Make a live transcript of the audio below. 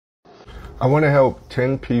I want to help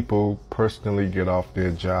 10 people personally get off their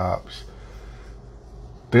jobs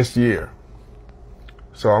this year.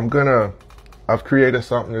 So I've created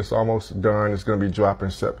something that's almost done. It's going to be dropping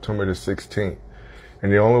September the 16th.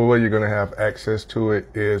 And the only way you're going to have access to it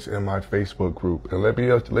is in my Facebook group. And let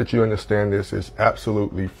me let you understand this. It's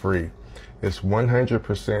absolutely free. It's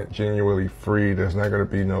 100% genuinely free. There's not going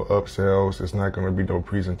to be no upsells. There's not going to be no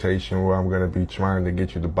presentation where I'm going to be trying to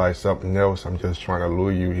get you to buy something else. I'm just trying to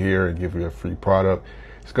lure you here and give you a free product.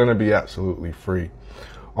 It's going to be absolutely free.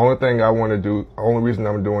 Only thing I want to do, only reason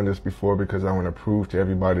I'm doing this because I want to prove to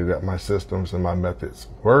everybody that my systems and my methods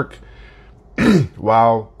work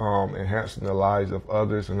while enhancing the lives of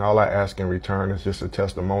others. And all I ask in return is just a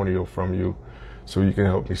testimonial from you so you can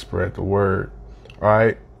help me spread the word. All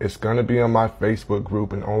right. It's going to be on my Facebook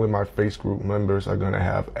group, and only my Facebook group members are going to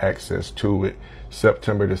have access to it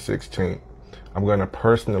September the 16th. I'm going to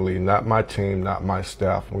personally, not my team, not my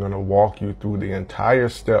staff, I'm going to walk you through the entire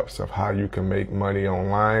steps of how you can make money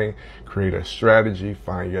online, create a strategy,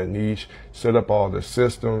 find your niche, set up all the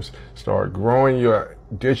systems, start growing your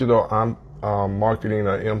digital marketing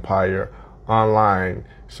empire online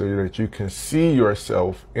so that you can see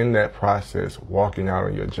yourself in that process walking out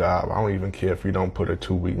on your job. I don't even care if you don't put a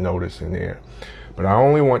 2-week notice in there. But I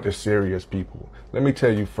only want the serious people. Let me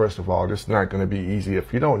tell you, first of all, this is not going to be easy.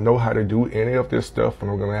 If you don't know how to do any of this stuff, and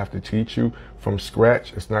I'm going to have to teach you from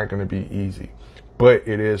scratch, it's not going to be easy. But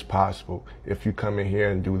it is possible if you come in here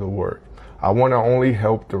and do the work. I want to only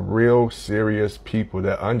help the real serious people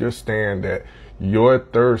that understand that your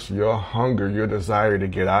thirst, your hunger, your desire to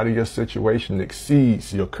get out of your situation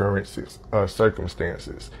exceeds your current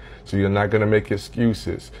circumstances. So you're not going to make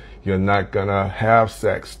excuses. You're not going to have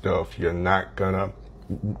sex stuff. You're not going to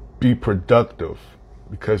be productive,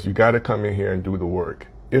 because you got to come in here and do the work.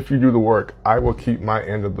 If you do the work, I will keep my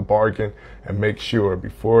end of the bargain and make sure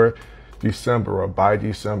before December or by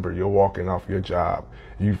December, you're walking off your job.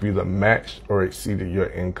 You've either matched or exceeded your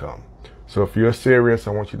income. So if you're serious,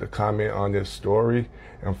 I want you to comment on this story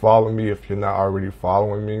and follow me if you're not already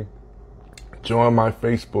following me. Join my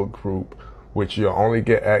Facebook group, which you'll only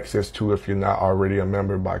get access to if you're not already a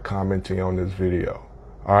member by commenting on this video.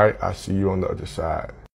 All right, I'll see you on the other side.